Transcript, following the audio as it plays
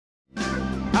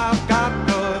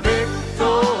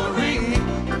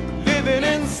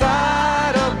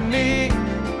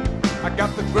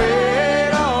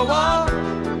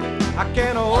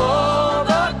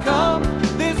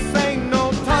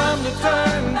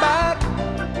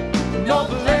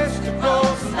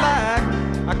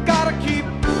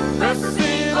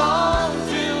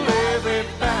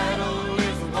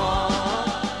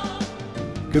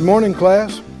Good morning,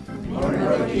 class. Good morning,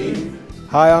 Brother Keith.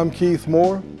 Hi, I'm Keith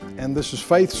Moore, and this is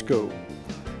Faith School,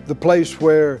 the place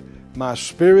where my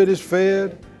spirit is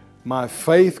fed, my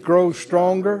faith grows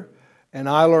stronger, and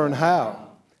I learn how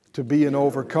to be an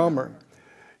overcomer.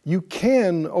 You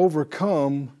can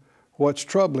overcome what's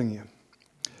troubling you.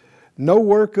 No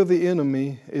work of the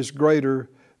enemy is greater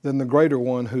than the greater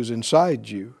one who's inside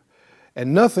you,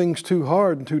 and nothing's too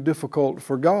hard and too difficult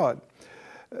for God.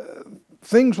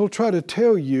 Things will try to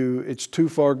tell you it's too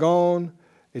far gone,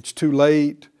 it's too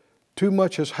late, too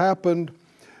much has happened.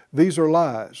 These are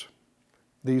lies.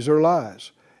 These are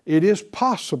lies. It is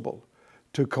possible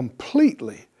to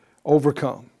completely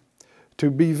overcome, to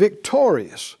be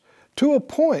victorious to a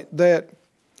point that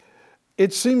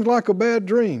it seems like a bad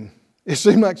dream. It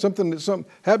seemed like something that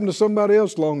happened to somebody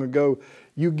else long ago.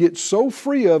 You get so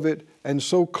free of it and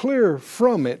so clear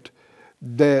from it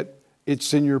that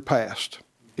it's in your past.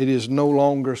 It is no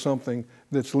longer something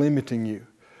that's limiting you.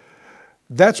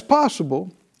 That's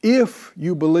possible if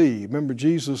you believe. Remember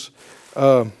Jesus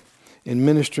in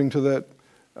ministering to that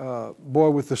boy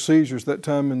with the seizures that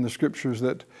time in the scriptures,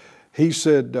 that he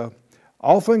said,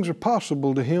 all things are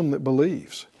possible to him that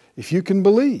believes. If you can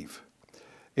believe,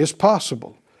 it's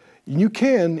possible. You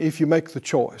can if you make the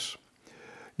choice.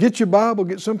 Get your Bible,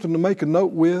 get something to make a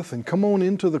note with, and come on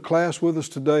into the class with us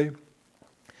today.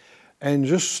 And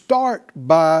just start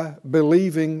by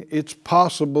believing it's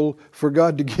possible for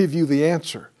God to give you the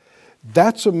answer.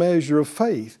 That's a measure of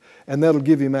faith, and that'll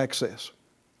give Him access.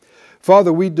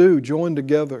 Father, we do join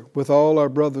together with all our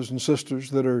brothers and sisters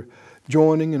that are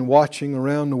joining and watching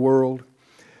around the world,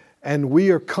 and we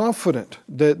are confident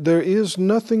that there is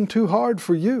nothing too hard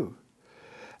for you.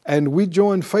 And we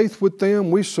join faith with them.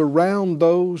 We surround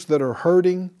those that are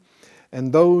hurting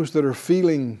and those that are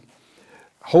feeling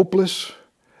hopeless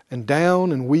and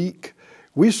down and weak.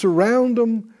 We surround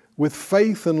them with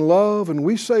faith and love, and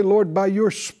we say, Lord, by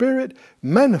your Spirit,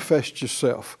 manifest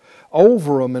yourself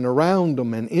over them and around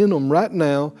them and in them right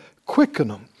now. Quicken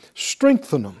them,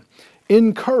 strengthen them,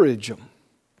 encourage them.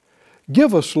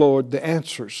 Give us, Lord, the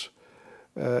answers,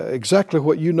 exactly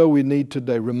what you know we need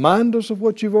today. Remind us of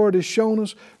what you've already shown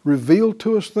us. Reveal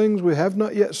to us things we have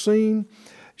not yet seen.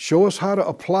 Show us how to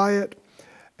apply it,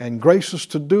 and grace us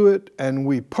to do it, and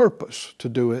we purpose to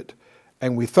do it.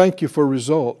 And we thank you for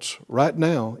results right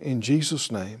now in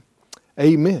Jesus' name.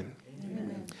 Amen.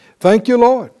 Amen. Thank you,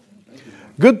 Lord.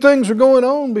 Good things are going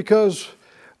on because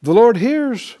the Lord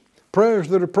hears prayers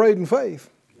that are prayed in faith.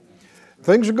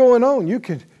 Things are going on. You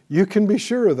can be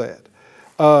sure of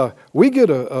that. We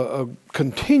get a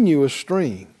continuous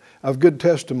stream of good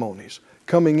testimonies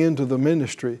coming into the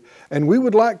ministry, and we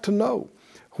would like to know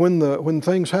when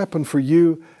things happen for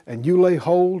you and you lay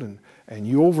hold and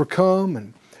you overcome,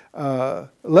 and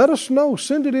let us know.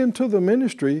 Send it into the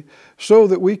ministry so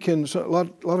that we can, a lot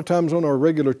of times on our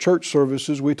regular church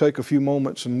services, we take a few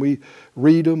moments and we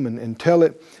read them and tell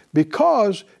it,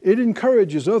 because it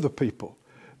encourages other people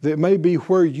that may be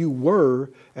where you were,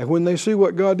 and when they see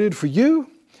what God did for you,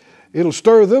 it'll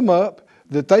stir them up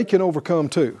that they can overcome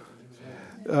too.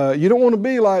 You don't want to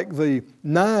be like the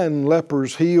 9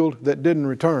 lepers healed that didn't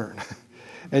return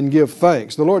and give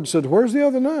thanks. The Lord said, where's the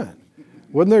other 9?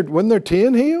 Wasn't there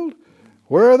 10 healed?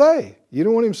 Where are they? You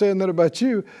don't want Him saying that about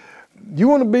you. You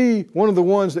want to be one of the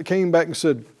ones that came back and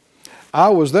said, I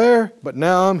was there, but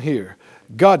now I'm here.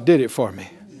 God did it for me.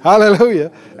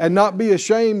 Hallelujah. And not be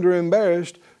ashamed or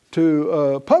embarrassed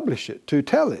to publish it, to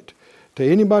tell it to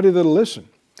anybody that'll listen.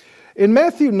 In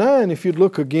Matthew 9, if you'd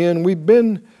look again, we've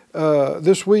been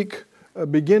this week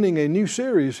beginning a new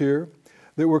series here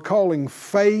that we're calling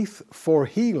Faith for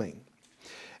Healing.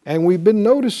 And we've been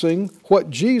noticing what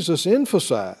Jesus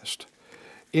emphasized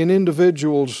in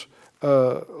individuals'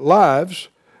 lives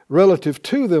relative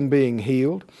to them being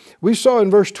healed. We saw in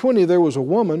verse 20 there was a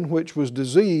woman which was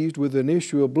diseased with an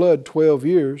issue of blood 12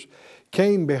 years,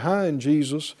 came behind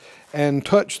Jesus and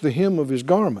touched the hem of His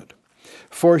garment.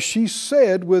 For she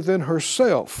said within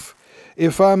herself,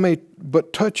 if I may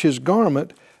but touch His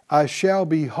garment, I shall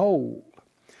be whole.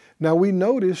 Now we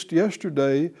noticed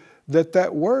yesterday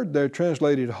that word there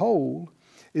translated whole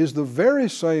is the very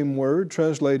same word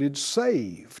translated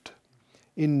saved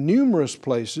in numerous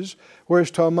places where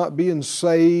it's talking about being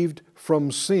saved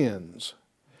from sins.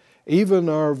 Even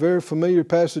our very familiar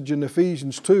passage in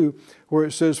Ephesians 2 where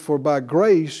it says, for by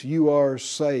grace you are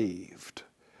saved.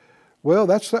 Well,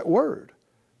 that's that word,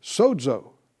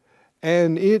 sozo.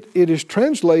 And it is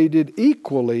translated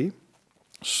equally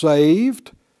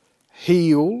saved,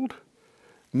 healed,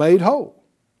 made whole.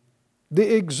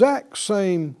 The exact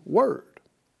same word.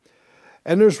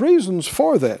 And there's reasons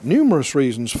for that, numerous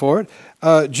reasons for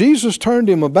it. Jesus turned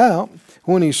him about.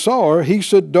 When he saw her, he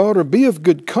said, "Daughter, be of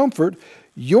good comfort.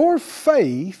 Your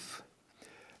faith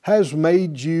has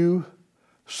made you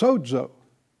sozo,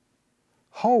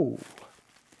 whole.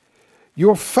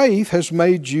 Your faith has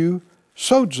made you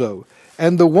sozo."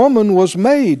 And the woman was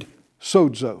made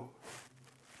sozo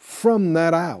from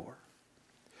that hour.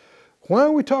 Why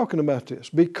are we talking about this?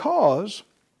 Because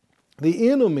the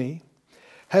enemy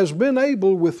has been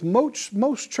able with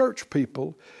most church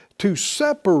people to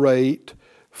separate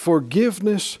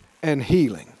forgiveness and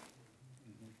healing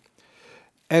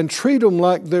and treat them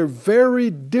like they're very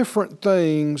different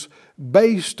things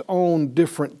based on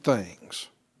different things.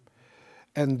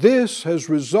 And this has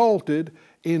resulted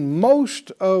in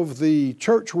most of the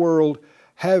church world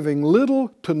having little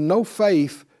to no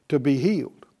faith to be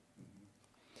healed.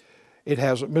 It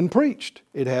hasn't been preached.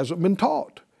 It hasn't been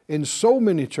taught. In so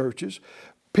many churches,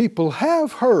 people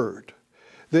have heard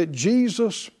that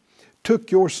Jesus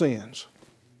took your sins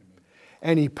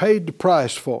and He paid the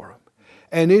price for them.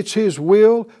 And it's His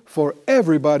will for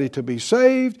everybody to be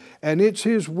saved, and it's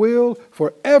His will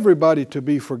for everybody to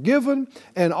be forgiven,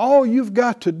 and all you've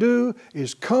got to do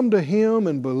is come to Him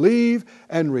and believe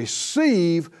and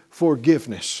receive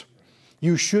forgiveness.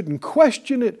 You shouldn't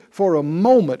question it for a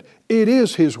moment. It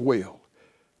is His will.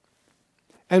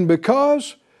 And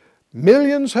because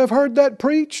millions have heard that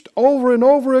preached over and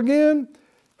over again,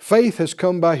 faith has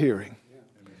come by hearing.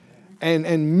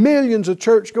 And millions of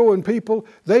church-going people,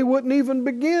 they wouldn't even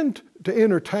begin to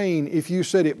entertain if you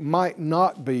said it might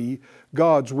not be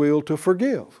God's will to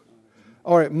forgive,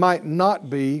 or it might not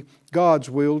be God's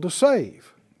will to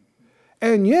save.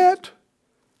 And yet,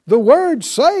 the word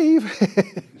save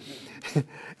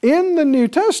in the New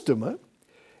Testament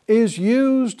is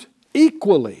used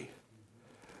equally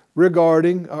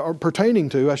regarding, or pertaining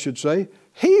to, I should say,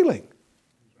 healing,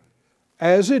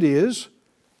 as it is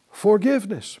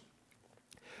forgiveness.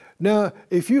 Now,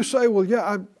 if you say, well,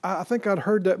 yeah, I think I'd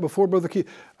heard that before, Brother Keith.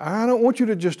 I don't want you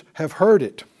to just have heard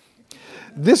it.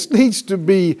 This needs to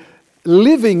be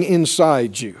living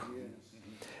inside you.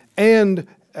 And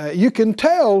you can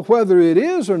tell whether it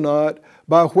is or not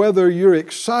by whether you're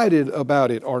excited about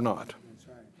it or not.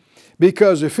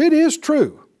 Because if it is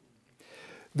true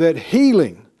that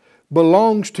healing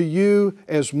belongs to you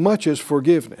as much as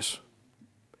forgiveness,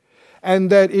 and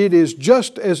that it is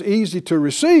just as easy to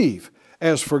receive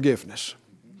as forgiveness.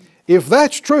 If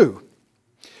that's true,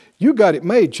 you got it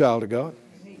made, child of God.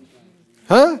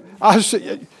 Huh? I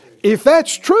say, if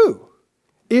that's true,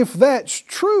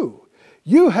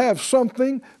 you have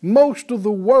something most of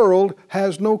the world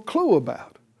has no clue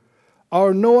about,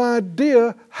 or no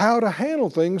idea how to handle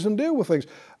things and deal with things.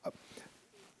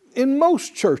 In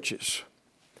most churches,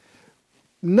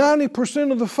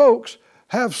 90% of the folks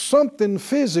have something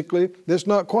physically that's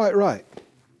not quite right.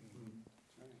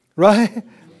 Right?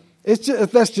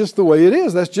 That's just the way it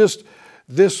is. That's just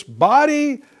this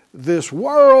body, this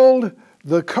world,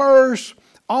 the curse.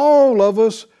 All of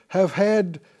us have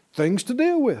had things to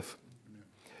deal with.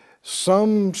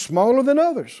 Some smaller than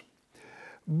others.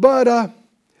 But,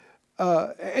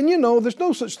 and you know, there's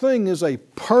no such thing as a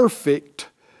perfect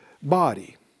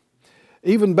body.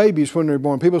 Even babies when they're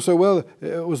born, people say, well,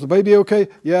 was the baby okay?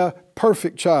 Yeah,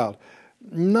 perfect child.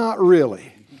 Not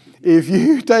really. If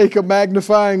you take a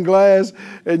magnifying glass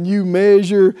and you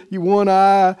measure one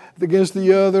eye against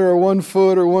the other, or one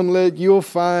foot or one leg, you'll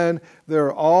find there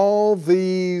are all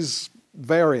these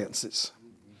variances.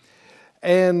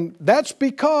 And that's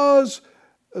because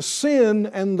sin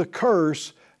and the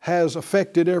curse has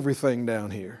affected everything down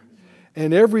here.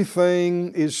 And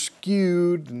everything is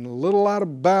skewed and a little out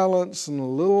of balance and a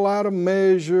little out of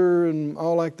measure and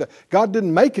all like that. God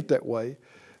didn't make it that way,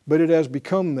 but it has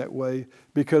become that way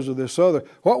because of this other.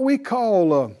 What we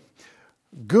call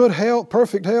good health,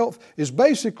 perfect health, is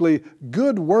basically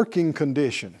good working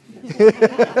condition.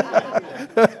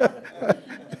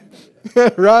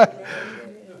 Right?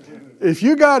 If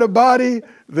you got a body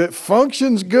that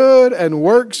functions good and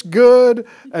works good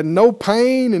and no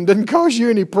pain and doesn't cause you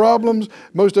any problems,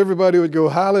 most everybody would go,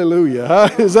 hallelujah.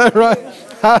 Is that right?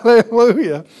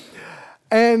 Hallelujah.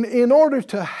 And in order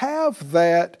to have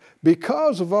that,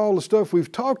 because of all the stuff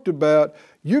we've talked about,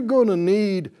 you're going to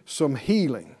need some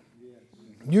healing.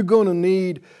 You're going to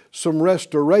need some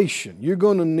restoration. You're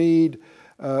going to need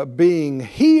being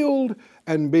healed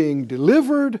and being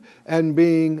delivered and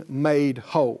being made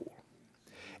whole.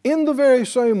 In the very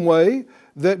same way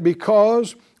that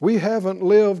because we haven't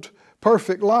lived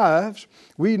perfect lives,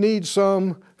 we need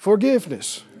some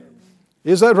forgiveness.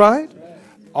 Is that right?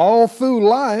 All through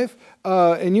life,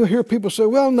 and you hear people say,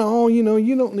 well, no, you know,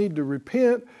 you don't need to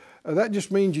repent. that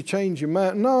just means you change your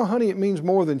mind. No, honey, it means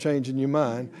more than changing your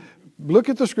mind. Look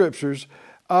at the Scriptures.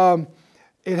 It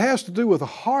has to do with a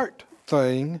heart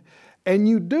thing, and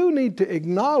you do need to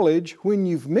acknowledge when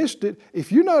you've missed it.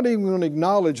 If you're not even going to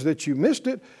acknowledge that you missed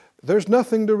it, there's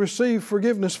nothing to receive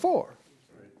forgiveness for.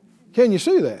 Can you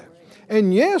see that?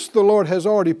 And yes, the Lord has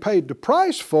already paid the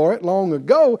price for it long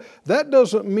ago. That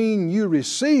doesn't mean you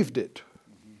received it.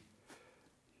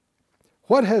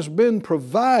 What has been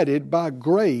provided by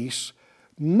grace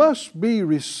must be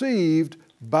received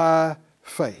by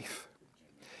faith.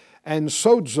 And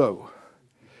sozo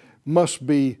must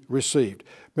be received.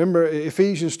 Remember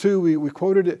Ephesians 2, we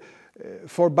quoted it,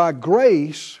 for by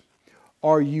grace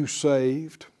are you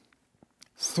saved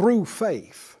through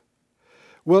faith.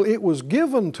 Well, it was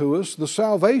given to us, the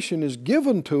salvation is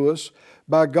given to us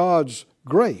by God's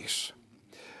grace.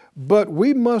 But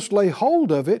we must lay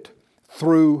hold of it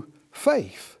through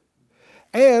faith.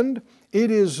 And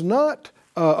it is not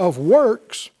of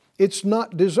works, it's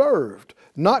not deserved.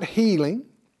 Not healing,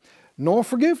 nor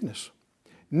forgiveness.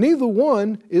 Neither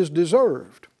one is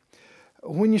deserved.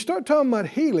 When you start talking about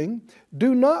healing,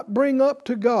 do not bring up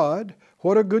to God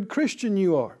what a good Christian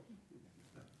you are.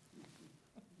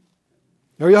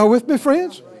 Are y'all with me,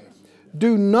 friends?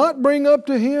 Do not bring up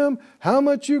to Him how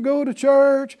much you go to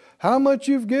church, how much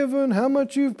you've given, how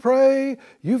much you've prayed,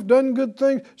 you've done good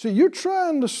things. See, you're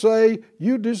trying to say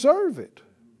you deserve it.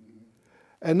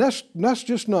 And that's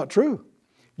just not true.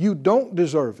 You don't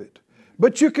deserve it.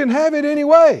 But you can have it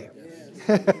anyway.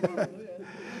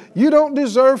 You don't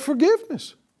deserve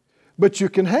forgiveness. But you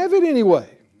can have it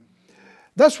anyway.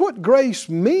 That's what grace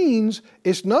means.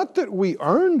 It's not that we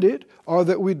earned it or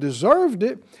that we deserved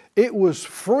it. It was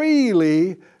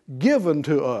freely given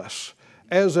to us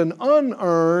as an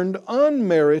unearned,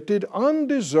 unmerited,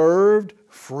 undeserved,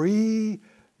 free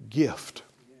gift.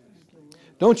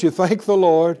 Don't you thank the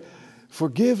Lord?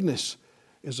 Forgiveness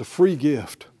is a free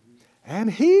gift.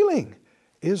 And healing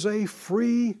is a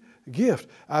free gift.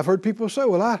 I've heard people say,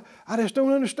 well, I just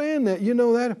don't understand that. You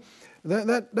know,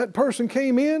 that person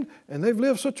came in and they've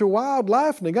lived such a wild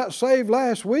life and they got saved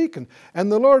last week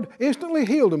and the Lord instantly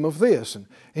healed them of this. And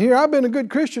here I've been a good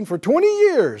Christian for 20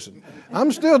 years and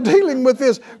I'm still dealing with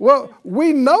this. Well,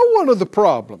 we know one of the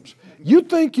problems. You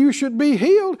think you should be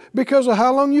healed because of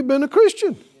how long you've been a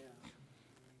Christian.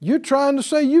 You're trying to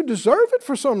say you deserve it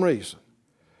for some reason.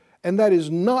 And that is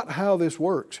not how this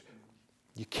works.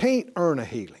 You can't earn a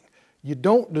healing. You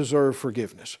don't deserve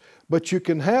forgiveness. But you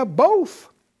can have both.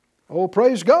 Oh,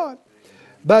 praise God.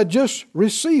 By just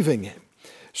receiving it.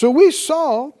 So we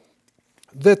saw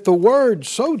that the word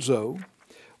sozo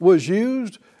was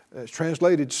used,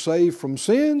 translated saved from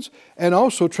sins, and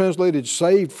also translated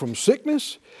saved from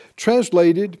sickness,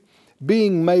 translated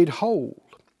being made whole.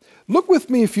 Look with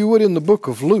me, if you would, in the book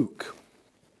of Luke,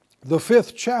 the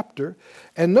 5th chapter,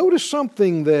 and notice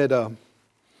something that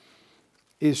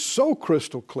is so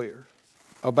crystal clear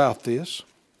about this.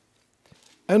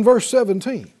 And verse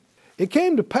 17, it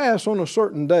came to pass on a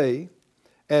certain day,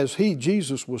 as he,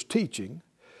 Jesus, was teaching,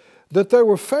 that there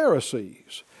were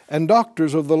Pharisees and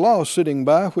doctors of the law sitting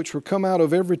by, which were come out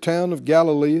of every town of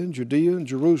Galilee and Judea and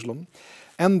Jerusalem,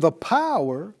 and the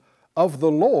power of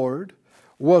the Lord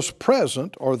was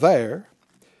present, or there,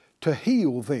 to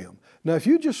heal them. Now, if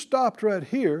you just stopped right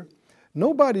here,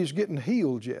 nobody's getting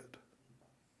healed yet.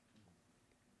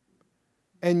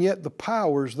 And yet the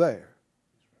power's there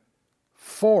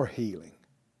for healing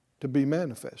to be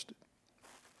manifested.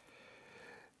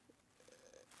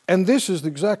 And this is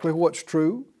exactly what's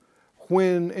true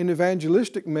when an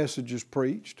evangelistic message is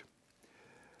preached.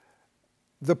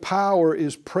 The power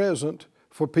is present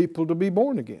for people to be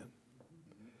born again.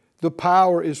 The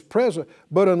power is present,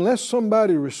 but unless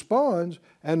somebody responds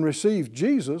and receives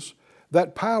Jesus,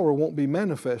 that power won't be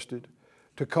manifested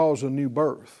to cause a new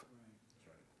birth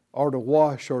or to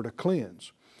wash or to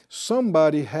cleanse.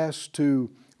 Somebody has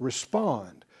to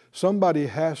respond. Somebody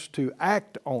has to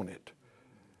act on it.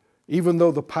 Even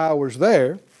though the power's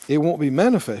there, it won't be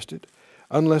manifested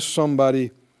unless somebody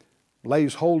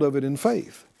lays hold of it in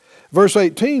faith. Verse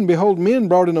 18, behold, men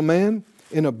brought in a man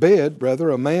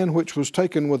a man which was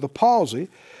taken with a palsy.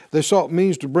 They sought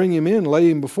means to bring him in, lay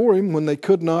him before him. When they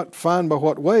could not find by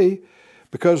what way,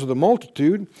 because of the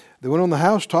multitude, they went on the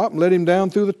housetop and let him down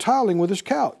through the tiling with his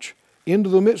couch into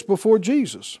the midst before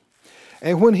Jesus.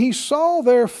 And when he saw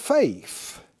their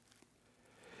faith,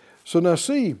 so now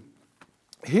see,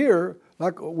 here,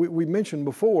 like we mentioned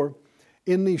before,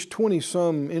 in these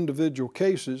 20-some individual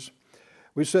cases,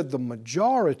 we said the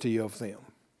majority of them,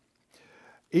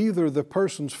 either the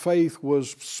person's faith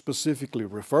was specifically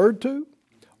referred to,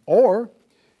 or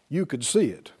you could see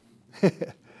it,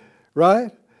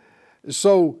 right?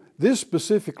 So this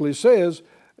specifically says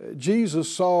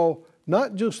Jesus saw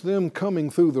not just them coming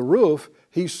through the roof,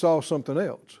 He saw something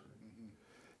else.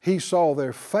 He saw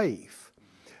their faith.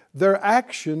 Their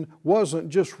action wasn't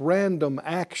just random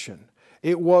action.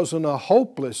 It wasn't a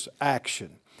hopeless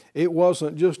action. It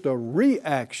wasn't just a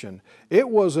reaction. It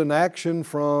was an action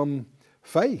from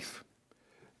faith.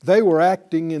 They were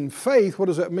acting in faith. What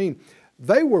does that mean?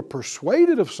 They were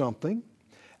persuaded of something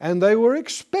and they were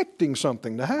expecting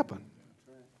something to happen.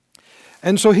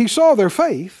 And so He saw their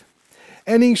faith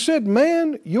and He said,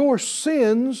 man, your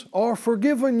sins are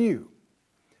forgiven you.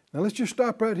 Now let's just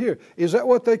stop right here. Is that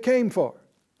what they came for?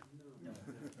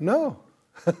 No.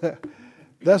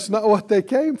 That's not what they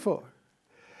came for.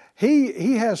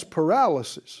 He has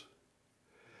paralysis.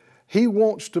 He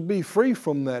wants to be free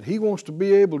from that. He wants to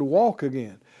be able to walk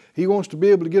again. He wants to be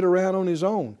able to get around on his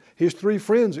own. His 4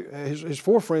 friends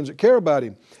that care about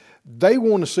him, they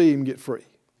want to see him get free.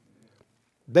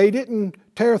 They didn't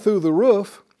tear through the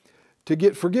roof to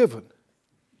get forgiven.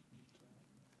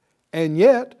 And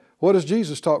yet, what does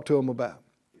Jesus talk to them about?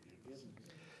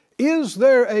 Is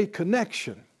there a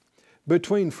connection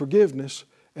between forgiveness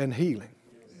and healing?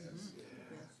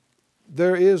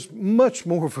 There is much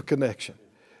more of a connection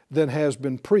than has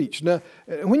been preached. Now,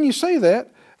 when you say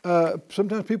that,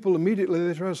 sometimes people immediately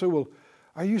they try to say, well,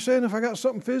 are you saying if I got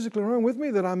something physically wrong with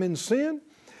me that I'm in sin?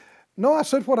 No, I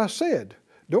said what I said.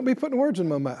 Don't be putting words in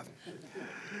my mouth.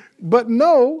 But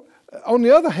no, on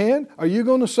the other hand, are you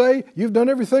going to say you've done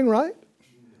everything right?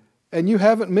 And you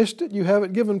haven't missed it? You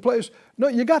haven't given place? No,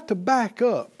 you got to back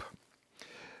up.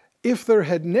 If there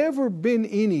had never been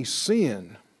any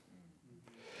sin,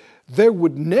 there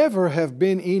would never have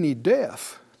been any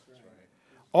death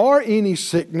or any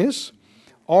sickness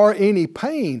or any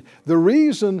pain. The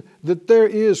reason that there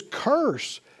is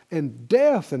curse and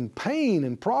death and pain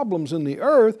and problems in the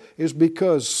earth is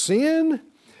because sin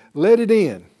let it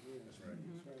in.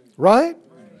 Right?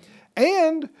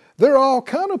 And there are all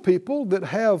kind of people that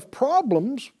have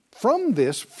problems from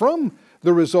this, from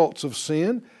the results of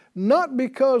sin, not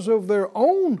because of their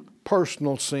own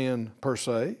personal sin per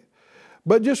se,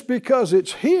 but just because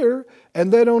it's here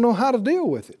and they don't know how to deal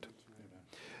with it.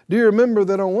 Do you remember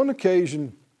that on one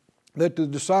occasion that the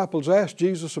disciples asked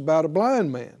Jesus about a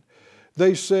blind man?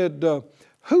 They said,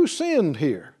 who sinned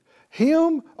here,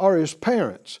 him or his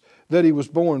parents, that he was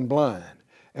born blind?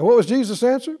 And what was Jesus'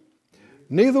 answer?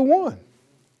 Neither one.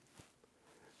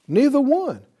 Neither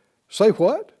one. Say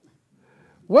what?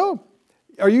 Well,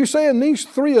 are you saying these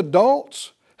 3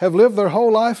 adults have lived their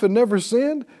whole life and never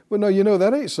sinned? Well, no, you know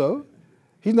that ain't so.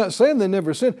 He's not saying they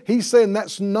never sinned. He's saying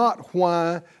that's not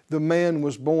why the man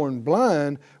was born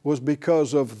blind, was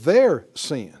because of their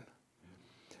sin.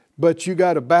 But you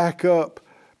got to back up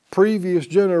previous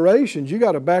generations. You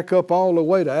got to back up all the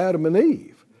way to Adam and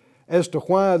Eve as to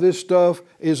why this stuff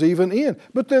is even in.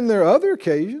 But then there are other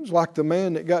occasions, like the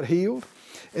man that got healed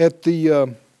at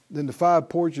in the 5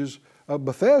 porches of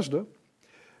Bethesda.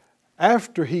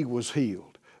 After he was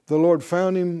healed, the Lord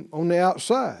found him on the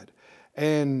outside.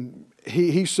 And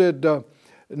he said,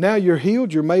 now you're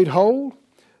healed, you're made whole,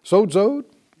 sozoed,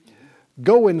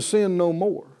 go and sin no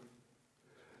more.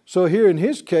 So here in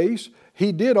his case,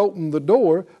 he did open the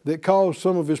door that caused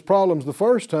some of his problems the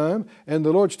first time, and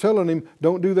the Lord's telling him,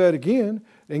 don't do that again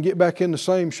and get back in the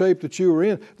same shape that you were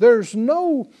in. There's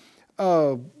no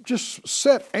just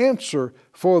set answer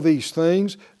for these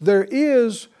things. There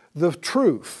is the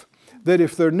truth that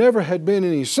if there never had been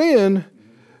any sin,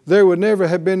 there would never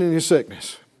have been any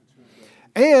sickness.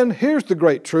 And here's the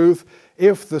great truth.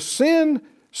 If the sin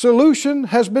solution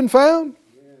has been found,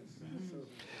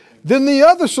 then the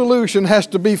other solution has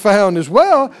to be found as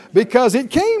well, because it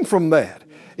came from that.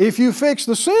 If you fix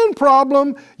the sin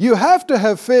problem, you have to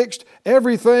have fixed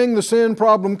everything the sin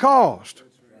problem caused.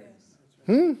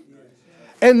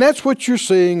 And that's what you're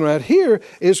seeing right here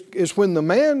is when the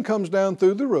man comes down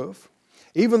through the roof,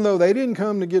 even though they didn't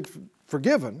come to get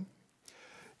forgiven,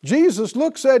 Jesus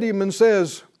looks at him and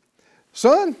says,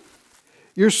 son,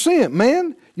 your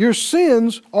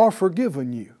sins are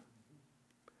forgiven you.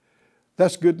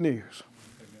 That's good news.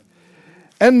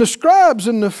 And the scribes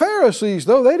and the Pharisees,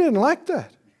 though, they didn't like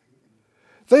that.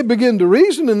 They began to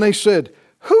reason and they said,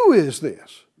 who is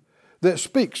this that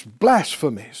speaks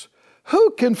blasphemies?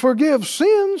 Who can forgive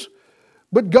sins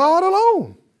but God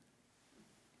alone?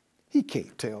 He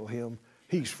can't tell him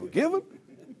he's forgiven.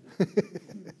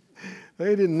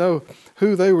 They didn't know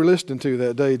who they were listening to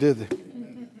that day, did they?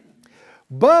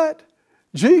 But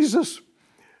Jesus,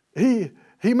 He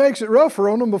makes it rougher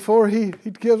on them before He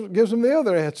gives them the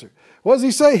other answer. What does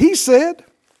He say? He said,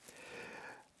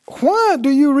 why do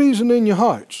you reason in your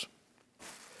hearts?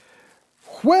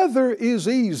 whether is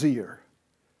easier.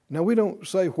 Now we don't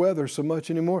say whether so much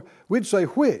anymore. We'd say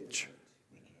which.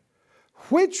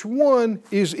 Which one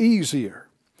is easier?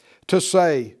 To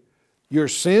say, your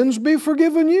sins be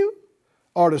forgiven you,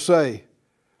 or to say,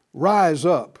 rise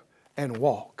up and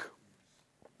walk?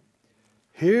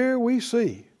 Here we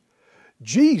see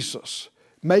Jesus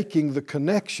making the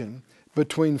connection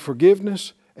between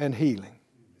forgiveness and healing.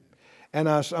 And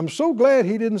I'm so glad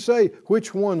He didn't say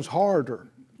which one's harder.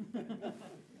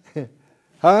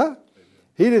 Huh?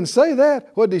 He didn't say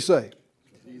that. What did He say?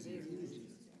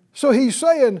 So He's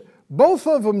saying both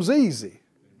of them's easy.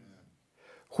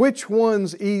 Which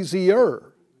one's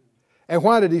easier? And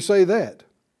why did He say that?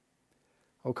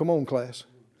 Oh, come on, class.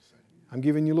 I'm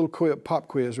giving you a little pop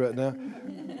quiz right now.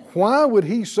 Why would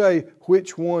He say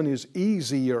which one is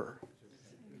easier?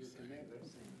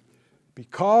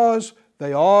 Because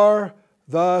they are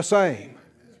the same.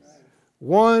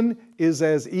 One is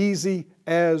as easy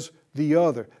as the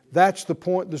other. That's the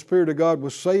point the Spirit of God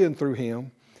was saying through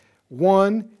Him.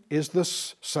 One is the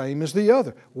same as the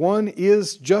other. One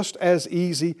is just as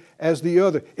easy as the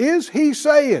other. Is He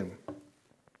saying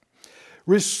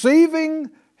receiving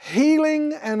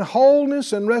healing and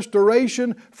wholeness and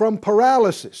restoration from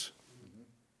paralysis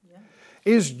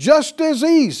is just as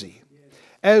easy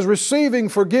as receiving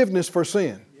forgiveness for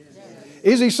sin?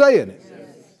 Is He saying it?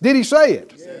 Did He say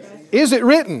it? Is it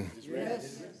written?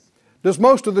 Does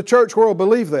most of the church world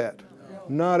believe that?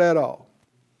 Not at all.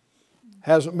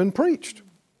 Hasn't been preached.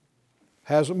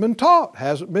 Hasn't been taught.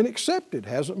 Hasn't been accepted.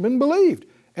 Hasn't been believed.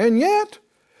 And yet,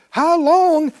 how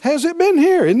long has it been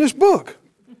here in this book?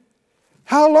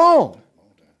 How long?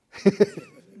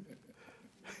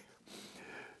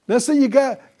 Now see,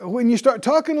 when you start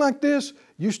talking like this,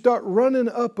 you start running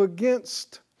up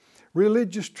against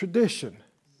religious tradition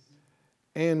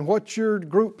and what your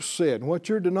group said, and what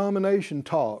your denomination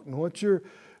taught, and what your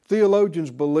theologians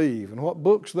believe, and what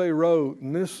books they wrote,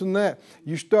 and this and that.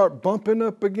 You start bumping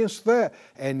up against that.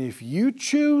 And if you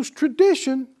choose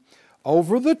tradition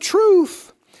over the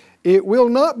truth, it will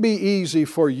not be easy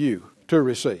for you to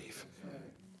receive.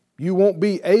 You won't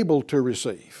be able to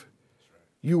receive.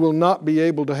 You will not be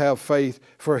able to have faith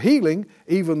for healing,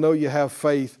 even though you have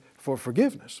faith for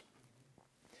forgiveness.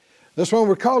 That's why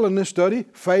we're calling this study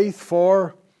Faith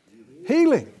for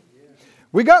Healing.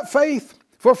 We got faith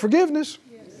for forgiveness,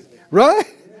 right?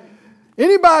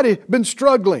 Anybody been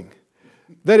struggling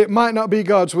that it might not be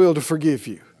God's will to forgive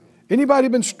you? Anybody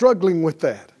been struggling with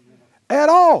that at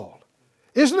all?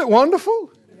 Isn't it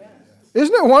wonderful?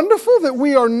 Isn't it wonderful that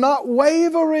we are not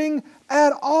wavering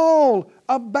at all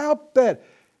about that?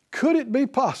 Could it be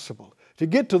possible to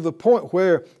get to the point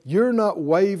where you're not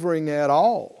wavering at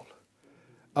all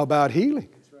about healing?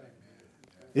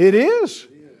 It is.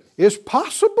 It's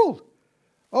possible.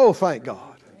 Oh, thank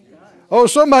God. Oh,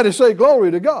 somebody say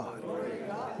glory to God.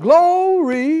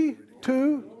 Glory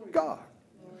to God.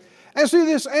 And see,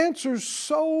 this answers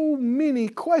so many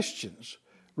questions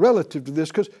relative to this,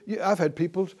 because I've had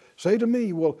people say to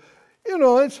me, well, you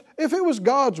know, if it was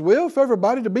God's will for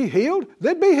everybody to be healed,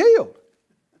 they'd be healed.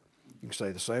 You can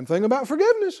say the same thing about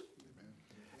forgiveness.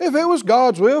 If it was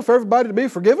God's will for everybody to be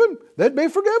forgiven, they'd be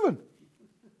forgiven.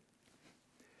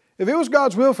 If it was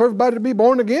God's will for everybody to be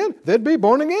born again, they'd be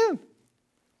born again.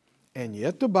 And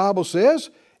yet the Bible says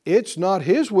it's not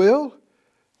His will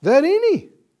that any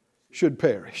should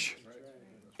perish.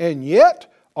 And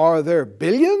yet, are there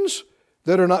billions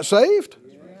that are not saved?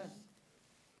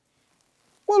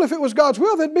 Well, if it was God's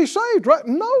will, they'd be saved, right?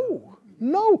 No.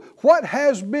 No. What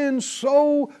has been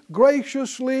so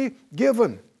graciously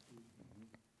given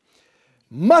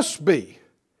must be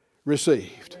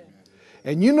received.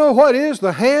 And you know what is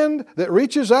the hand that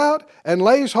reaches out and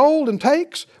lays hold and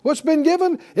takes what's been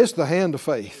given? It's the hand of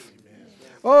faith.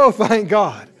 Oh, thank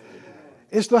God.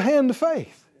 It's the hand of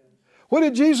faith. What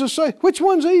did Jesus say? Which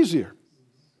one's easier?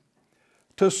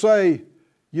 To say,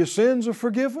 your sins are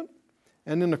forgiven,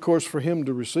 and then of course for Him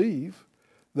to receive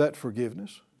that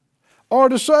forgiveness. Or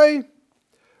to say,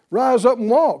 rise up and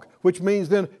walk, which means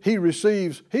then He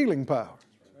receives healing power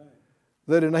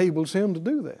that enables Him to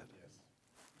do that.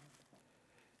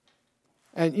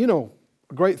 And you know,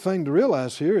 a great thing to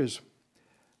realize here is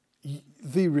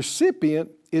the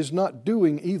recipient is not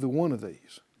doing either one of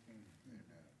these.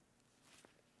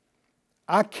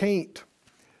 I can't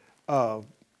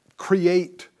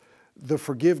create the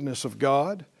forgiveness of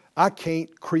God. I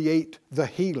can't create the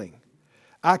healing.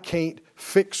 I can't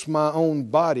fix my own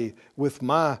body with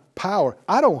my power.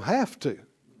 I don't have to.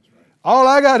 All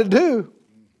I got to do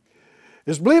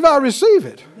is believe I receive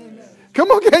it.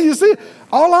 Come on, can you see?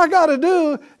 All I got to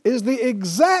do is the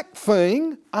exact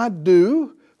thing I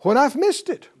do when I've missed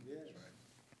it.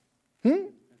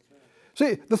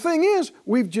 See, the thing is,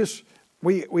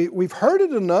 we've heard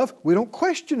it enough, we don't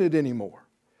question it anymore.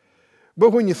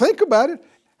 But when you think about it,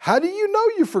 how do you know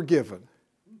you're forgiven?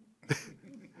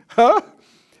 Huh?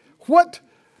 What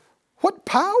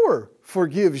power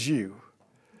forgives you?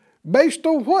 Based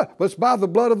on what? Well, it's by the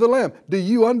blood of the Lamb. Do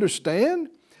you understand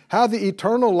how the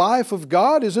eternal life of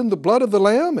God is in the blood of the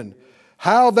Lamb and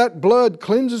how that blood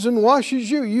cleanses and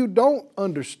washes you? You don't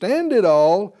understand it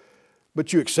all,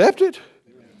 but you accept it.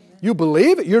 You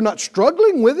believe it. You're not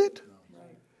struggling with it.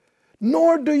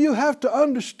 Nor do you have to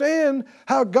understand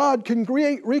how God can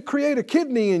recreate a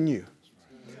kidney in you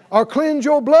or cleanse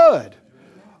your blood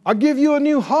or give you a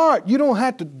new heart. You don't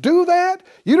have to do that.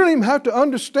 You don't even have to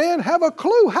understand, have a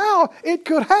clue how it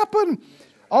could happen.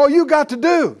 All you got to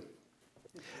do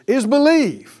is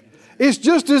believe. It's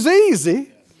just as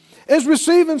easy as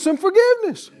receiving some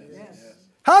forgiveness.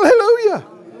 Hallelujah.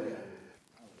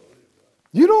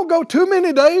 You don't go too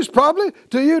many days probably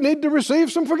till you need to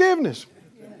receive some forgiveness.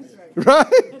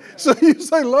 Right? So you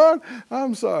say, Lord,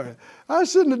 I'm sorry. I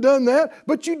shouldn't have done that.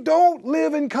 But you don't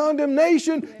live in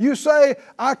condemnation. You say,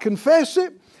 I confess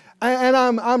it, and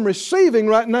I'm receiving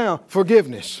right now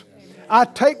forgiveness. I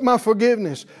take my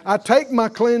forgiveness. I take my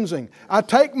cleansing. I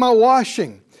take my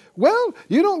washing. Well,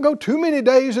 you don't go too many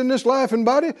days in this life and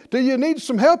body till you need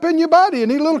some help in your body. You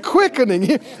need a little quickening.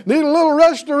 You need a little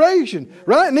restoration.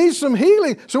 Right? Need some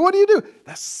healing. So what do?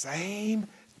 The same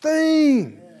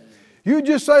thing. You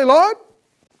just say, Lord,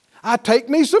 I take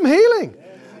me some healing.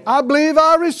 I believe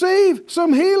I receive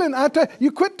some healing.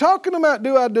 You quit talking about,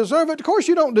 do I deserve it? Of course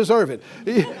you don't deserve it.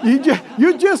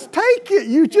 You just take it.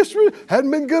 You just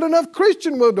hadn't been good enough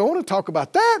Christian. Well, don't want to talk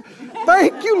about that.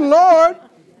 Thank you, Lord.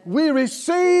 We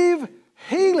receive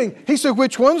healing. He said,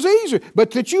 which one's easier? But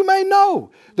that you may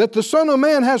know that the Son of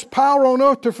Man has power on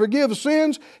earth to forgive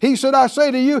sins. He said, I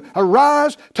say to you,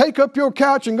 arise, take up your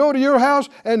couch and go to your house.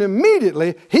 And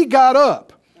immediately he got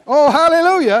up. Oh,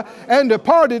 hallelujah. And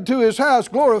departed to his house,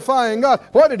 glorifying God.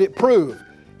 What did it prove?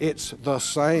 It's the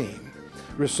same.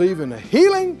 Receiving a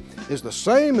healing is the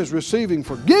same as receiving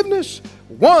forgiveness.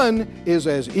 One is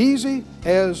as easy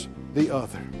as the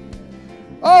other.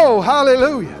 Oh,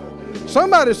 hallelujah.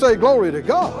 Somebody say glory to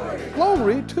God.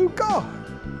 Glory to God.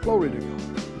 Glory to God.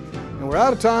 And we're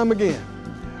out of time again.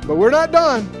 But we're not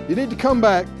done. You need to come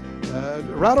back.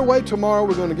 Right away tomorrow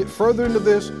we're going to get further into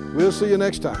this. We'll see you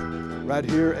next time right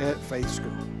here at Faith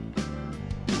School.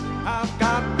 I've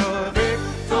got the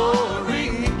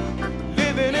victory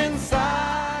living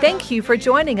inside. Thank you for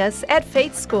joining us at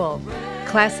Faith School.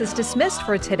 Class is dismissed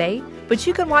for today, but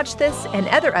you can watch this and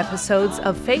other episodes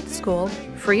of Faith School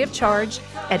free of charge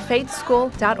at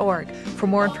faithschool.org. For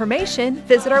more information,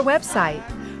 visit our website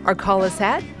or call us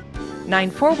at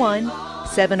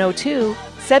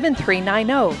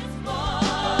 941-702-7390.